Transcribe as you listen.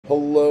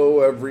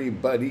Hello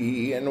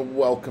everybody and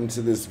welcome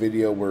to this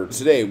video where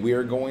today we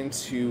are going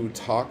to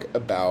talk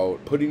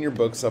about putting your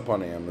books up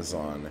on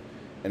Amazon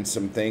and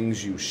some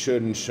things you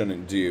should and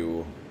shouldn't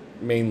do,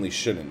 mainly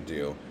shouldn't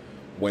do,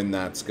 when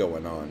that's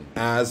going on,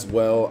 as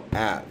well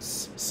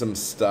as some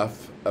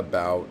stuff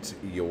about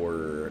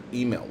your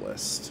email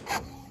list.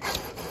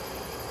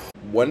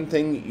 One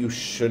thing you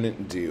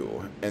shouldn't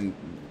do, and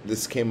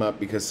this came up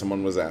because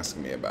someone was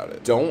asking me about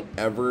it. Don't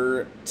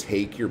ever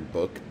take your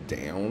book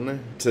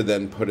down to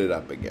then put it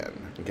up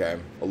again, okay?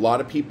 A lot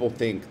of people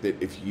think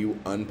that if you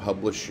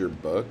unpublish your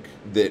book,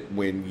 that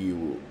when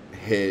you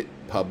hit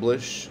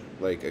publish,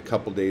 like a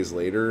couple days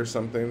later or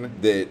something,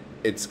 that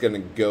it's gonna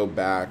go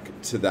back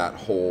to that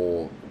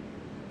whole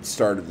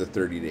start of the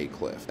 30-day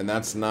cliff. And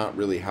that's not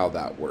really how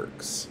that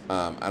works.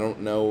 I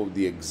don't know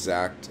the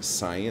exact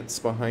science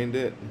behind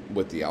it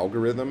with the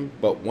algorithm,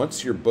 but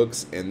once your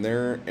book's in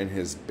there and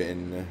has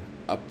been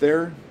up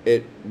there,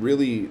 it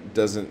really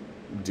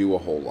doesn't do a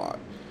whole lot.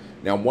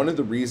 Now, one of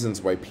the reasons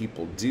why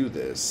people do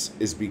this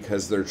is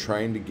because they're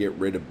trying to get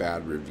rid of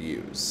bad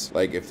reviews.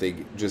 Like if they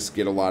just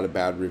get a lot of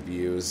bad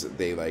reviews,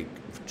 they like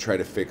try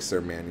to fix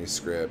their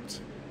manuscript,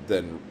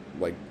 then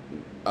like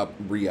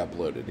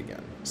re-upload it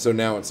again. So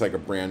now it's like a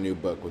brand new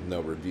book with no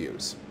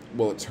reviews.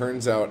 Well, it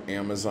turns out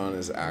Amazon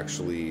is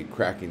actually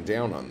cracking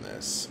down on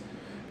this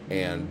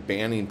and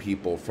banning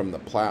people from the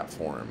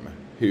platform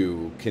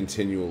who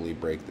continually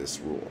break this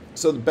rule.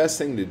 So the best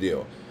thing to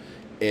do,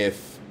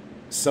 if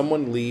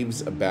someone leaves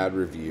a bad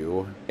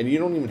review, and you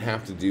don't even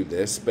have to do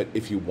this, but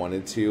if you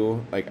wanted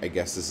to, like, I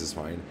guess this is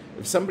fine.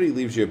 If somebody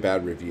leaves you a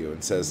bad review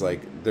and says,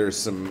 like, there's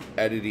some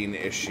editing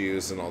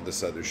issues and all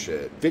this other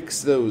shit,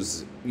 fix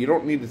those. You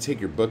don't need to take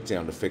your book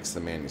down to fix the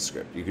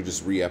manuscript. You could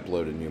just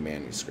re-upload a new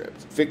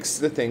manuscript. Fix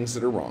the things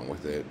that are wrong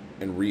with it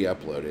and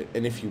re-upload it.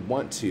 And if you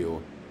want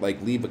to, like,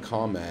 leave a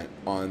comment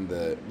on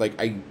the, like,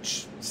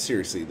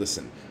 seriously,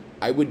 listen,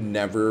 I would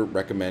never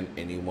recommend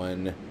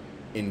anyone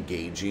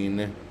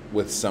engaging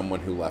with someone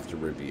who left a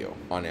review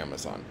on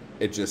Amazon.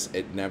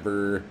 It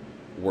never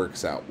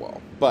works out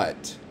well.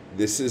 But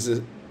this is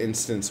an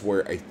instance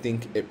where I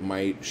think it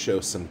might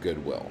show some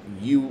goodwill.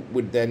 You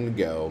would then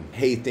go,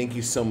 hey, thank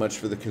you so much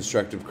for the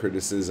constructive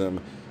criticism.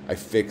 I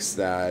fixed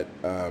that.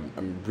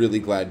 I'm really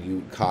glad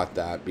you caught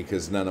that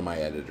because none of my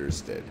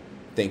editors did.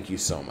 Thank you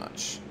so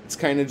much. It's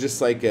kind of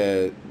just like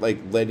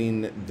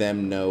letting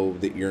them know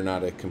that you're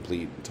not a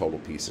complete total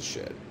piece of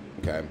shit.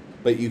 Okay.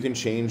 But you can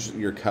change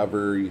your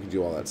cover, you can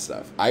do all that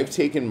stuff. I've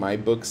taken my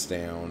books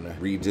down,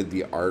 redid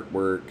the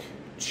artwork,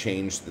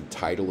 changed the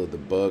title of the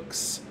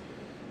books,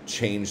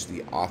 changed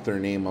the author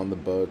name on the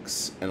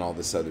books, and all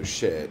this other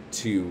shit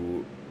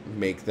to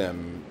make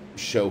them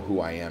show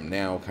who I am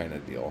now kind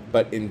of deal.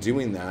 But in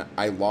doing that,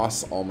 I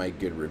lost all my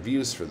good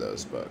reviews for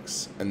those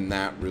books, and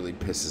that really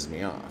pisses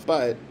me off.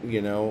 But,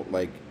 you know,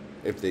 like,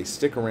 if they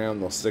stick around,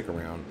 they'll stick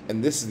around.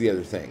 And this is the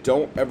other thing.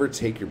 Don't ever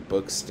take your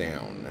books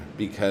down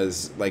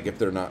because, like, if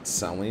they're not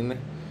selling,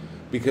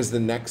 because the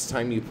next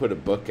time you put a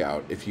book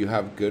out, if you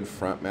have good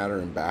front matter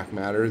and back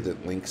matter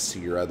that links to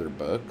your other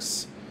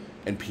books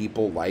and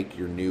people like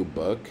your new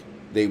book,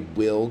 they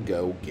will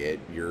go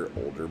get your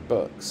older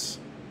books.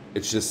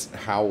 It's just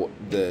how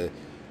the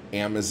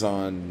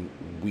Amazon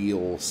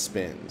wheel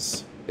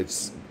spins.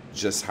 It's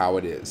just how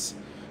it is.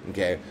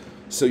 Okay?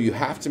 So you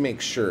have to make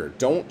sure,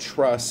 don't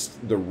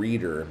trust the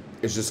reader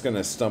is just going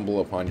to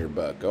stumble upon your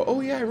book. Go,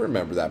 oh yeah, I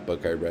remember that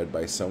book I read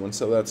by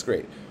so-and-so, that's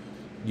great.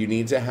 You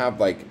need to have,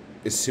 like,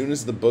 as soon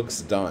as the book's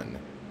done,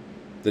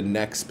 the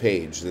next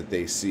page that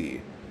they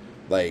see,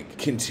 like,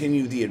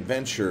 continue the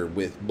adventure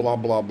with blah,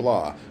 blah,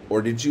 blah.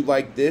 Or did you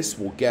like this?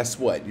 Well, guess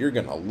what? You're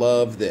going to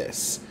love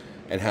this.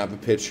 And have a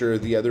picture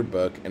of the other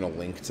book and a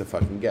link to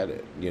fucking get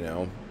it, you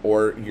know?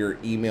 Or your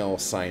email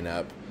sign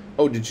up.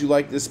 Oh, did you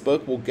like this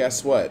book? Well,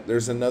 guess what?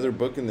 There's another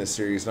book in this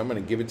series, and I'm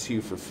going to give it to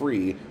you for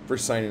free for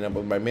signing up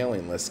with my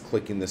mailing list,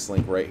 clicking this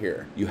link right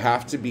here. You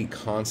have to be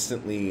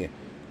constantly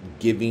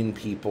giving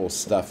people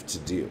stuff to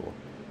do.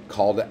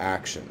 Call to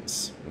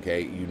actions,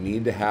 okay? You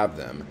need to have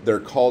them. They're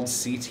called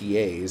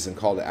CTAs and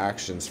call to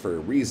actions for a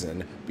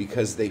reason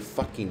because they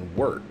fucking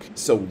work.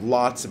 So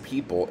lots of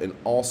people in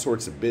all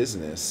sorts of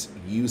business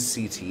use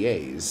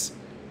CTAs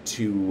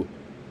to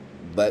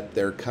let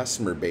their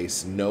customer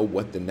base know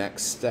what the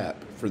next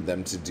step for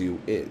them to do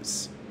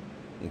is,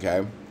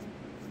 okay?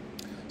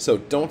 So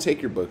don't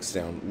take your books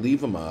down,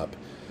 leave them up.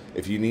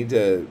 If you need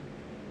to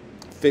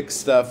fix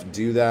stuff,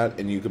 do that,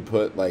 and you could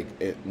put, like,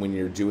 when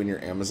you're doing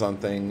your Amazon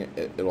thing,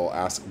 it'll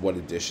ask what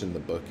edition the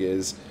book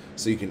is,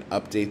 so you can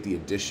update the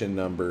edition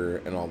number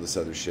and all this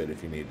other shit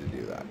if you need to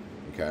do that,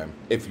 okay?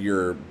 If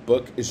your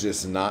book is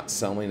just not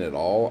selling at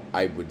all,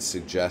 I would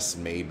suggest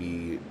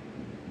maybe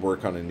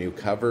work on a new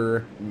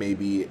cover,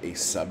 maybe a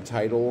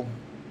subtitle,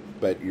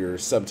 but your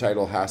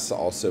subtitle has to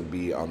also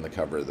be on the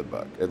cover of the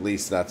book. At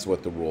least that's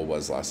what the rule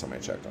was last time I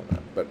checked on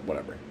that, but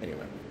whatever.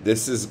 Anyway,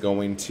 this is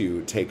going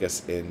to take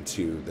us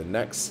into the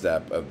next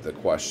step of the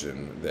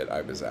question that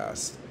I was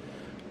asked,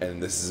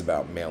 and this is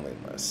about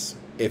mailing lists.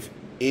 If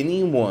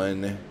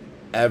anyone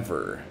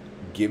ever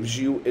gives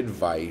you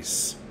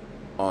advice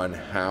on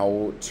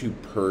how to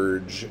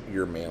purge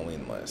your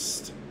mailing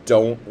list.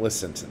 Don't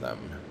listen to them,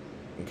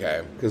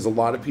 okay? Because a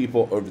lot of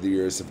people over the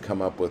years have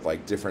come up with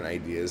like different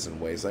ideas and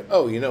ways like,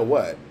 oh, you know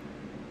what?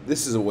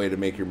 This is a way to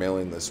make your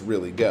mailing list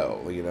really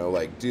go. You know,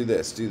 like do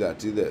this, do that,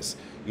 do this.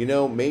 You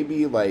know,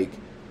 maybe like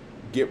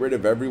get rid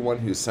of everyone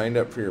who signed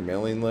up for your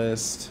mailing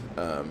list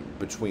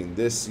between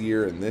this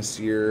year and this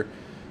year,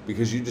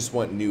 because you just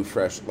want new,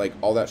 fresh, like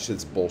all that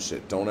shit's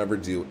bullshit. Don't ever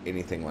do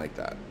anything like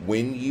that.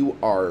 When you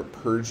are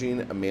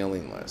purging a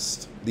mailing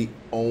list, the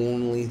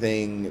only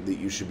thing that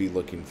you should be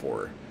looking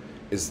for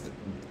is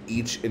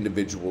each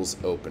individual's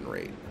open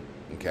rate,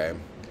 okay?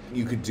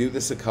 You could do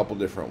this a couple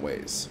different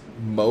ways.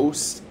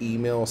 Most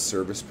email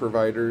service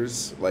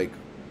providers, like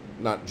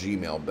not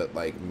Gmail, but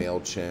like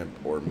MailChimp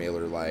or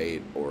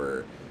MailerLite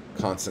or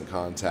Constant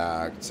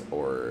Contact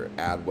or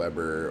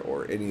AdWeber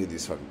or any of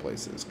these fucking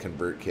places,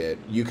 ConvertKit,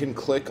 you can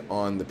click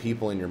on the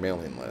people in your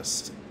mailing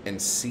list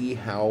and see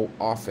how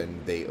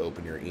often they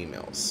open your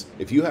emails.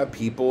 If you have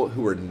people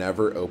who are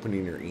never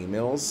opening your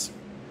emails,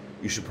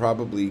 you should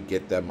probably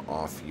get them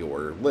off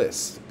your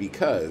list,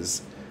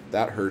 because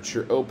that hurts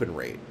your open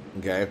rate,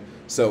 okay?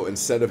 So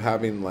instead of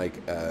having like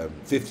a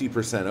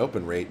 50%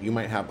 open rate, you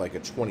might have like a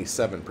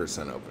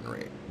 27% open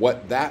rate.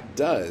 What that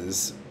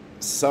does,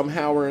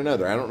 somehow or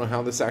another, I don't know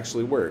how this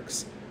actually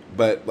works,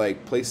 but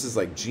like places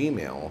like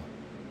Gmail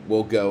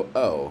will go,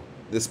 oh,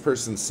 this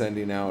person's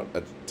sending out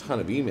a ton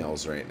of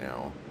emails right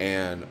now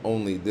and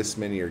only this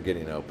many are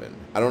getting open.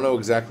 I don't know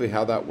exactly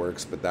how that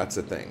works, but that's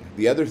a thing.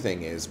 The other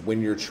thing is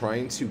when you're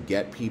trying to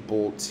get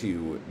people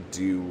to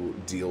do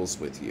deals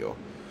with you.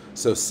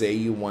 So say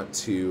you want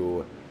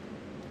to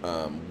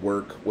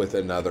work with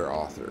another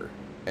author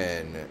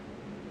and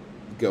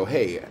go,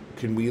 hey,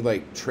 can we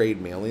like trade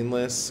mailing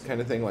lists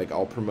kind of thing? Like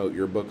I'll promote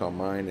your book on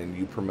mine and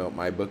you promote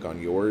my book on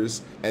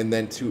yours. And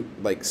then to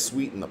like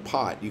sweeten the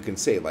pot, you can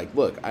say like,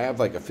 look, I have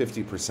like a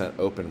 50%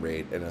 open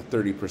rate and a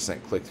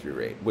 30% click-through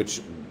rate,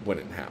 which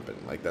wouldn't happen.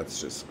 Like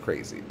that's just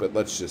crazy. But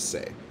let's just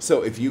say.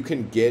 So if you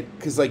can get,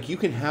 because like you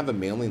can have a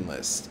mailing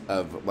list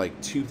of like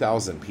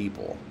 2,000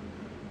 people,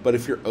 but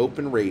if your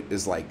open rate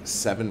is like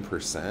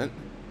 7%,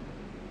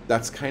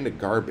 that's kind of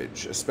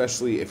garbage,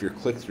 especially if your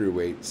click-through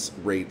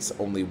rates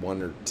only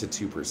 1 to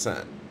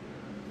 2%.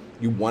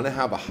 You want to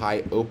have a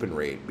high open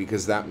rate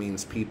because that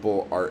means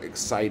people are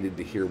excited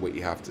to hear what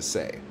you have to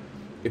say.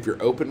 If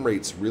your open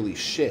rate's really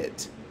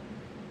shit,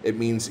 it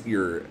means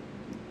your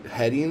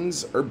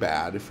headings are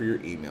bad for your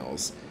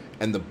emails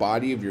and the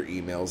body of your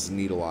emails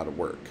need a lot of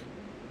work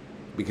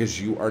because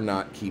you are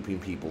not keeping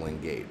people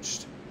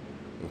engaged,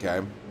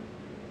 okay?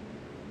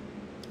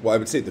 Well, I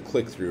would say the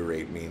click-through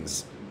rate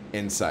means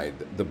inside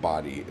the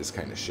body is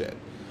kind of shit.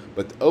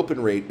 But the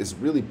open rate is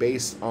really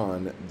based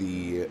on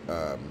the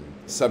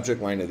subject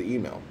line of the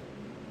email.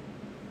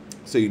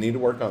 So you need to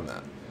work on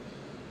that.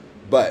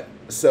 But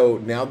so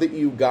now that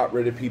you got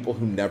rid of people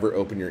who never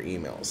open your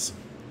emails,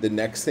 the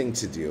next thing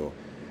to do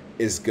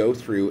is go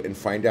through and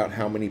find out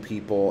how many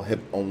people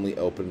have only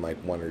opened like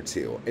 1 or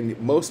 2. And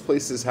most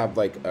places have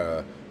like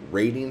a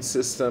rating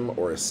system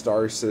or a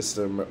star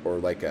system or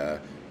like a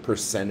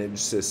percentage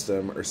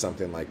system or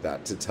something like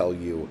that to tell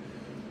you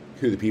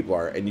who the people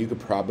are, and you could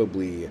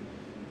probably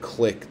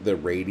click the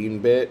rating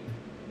bit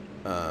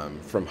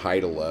from high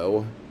to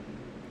low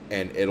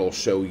and it'll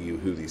show you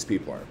who these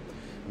people are.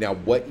 Now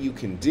what you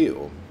can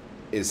do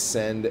is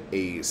send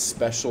a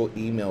special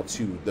email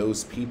to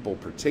those people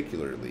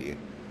particularly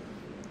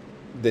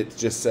that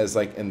just says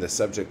like in the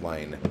subject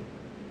line,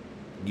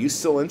 you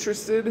still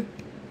interested,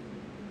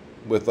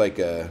 with like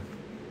a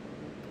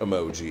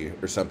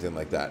emoji or something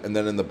like that, and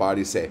then in the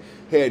body say,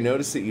 hey, I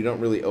noticed that you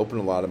don't really open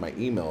a lot of my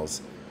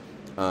emails.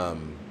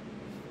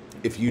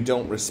 If you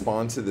don't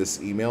respond to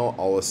this email,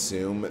 I'll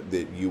assume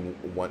that you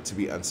want to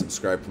be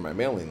unsubscribed from my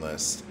mailing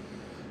list.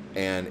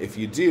 And if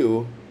you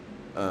do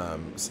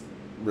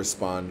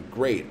respond,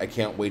 great. I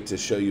can't wait to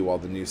show you all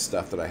the new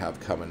stuff that I have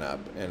coming up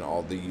and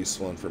all the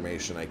useful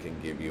information I can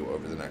give you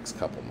over the next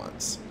couple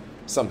months.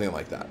 Something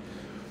like that.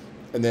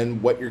 And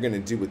then what you're going to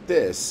do with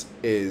this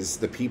is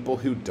the people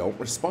who don't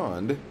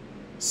respond,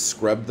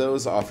 scrub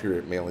those off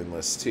your mailing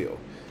list too.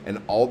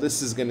 And all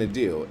this is going to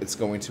do, it's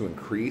going to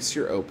increase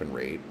your open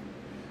rate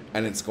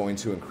and it's going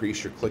to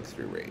increase your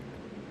click-through rate.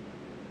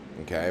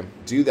 Okay?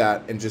 Do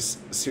that, and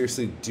just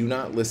seriously do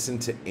not listen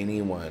to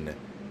anyone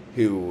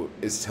who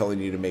is telling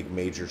you to make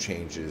major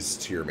changes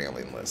to your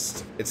mailing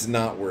list. It's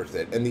not worth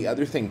it. And the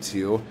other thing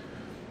too,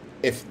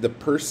 if the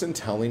person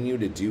telling you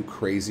to do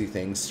crazy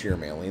things to your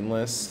mailing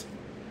list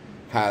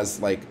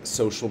has like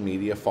social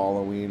media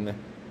following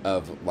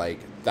of like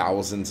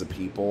thousands of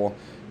people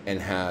and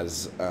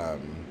has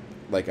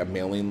like a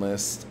mailing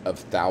list of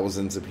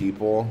thousands of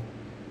people,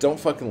 don't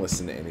fucking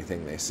listen to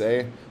anything they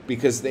say,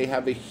 because they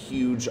have a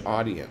huge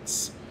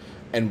audience.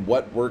 And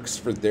what works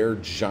for their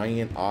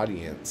giant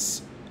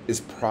audience is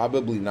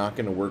probably not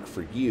going to work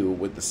for you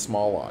with the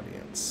small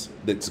audience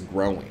that's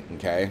growing,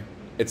 okay?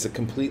 It's a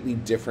completely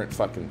different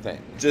fucking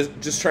thing.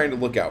 Just trying to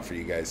look out for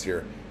you guys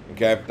here,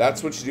 okay?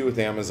 That's what you do with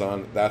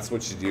Amazon. That's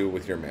what you do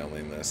with your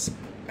mailing list.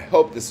 I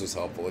hope this was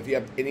helpful. If you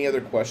have any other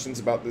questions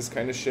about this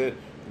kind of shit,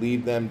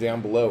 leave them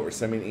down below or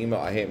send me an email.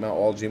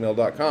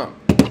 ihatemountall@gmail.com.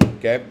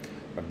 Okay?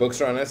 My books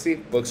are on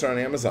Etsy. Books are on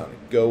Amazon.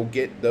 Go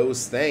get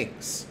those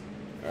things.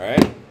 All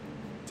right?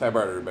 Ty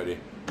Bart, everybody.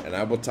 And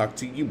I will talk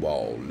to you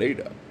all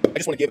later. I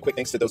just want to give a quick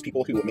thanks to those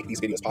people who make these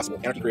videos possible.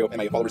 Anarchy Crew and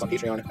my followers on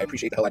Patreon. I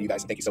appreciate the hell out of you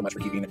guys. Thank you so much for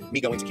keeping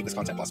me going to keep this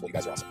content possible. You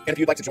guys are awesome. And if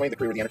you'd like to join the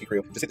crew or the Anarchy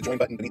Crew, just hit the join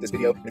button beneath this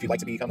video. And if you'd like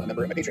to become a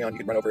member of my Patreon, you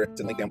can run over to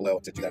the link down below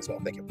to do that as well.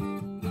 Thank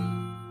you.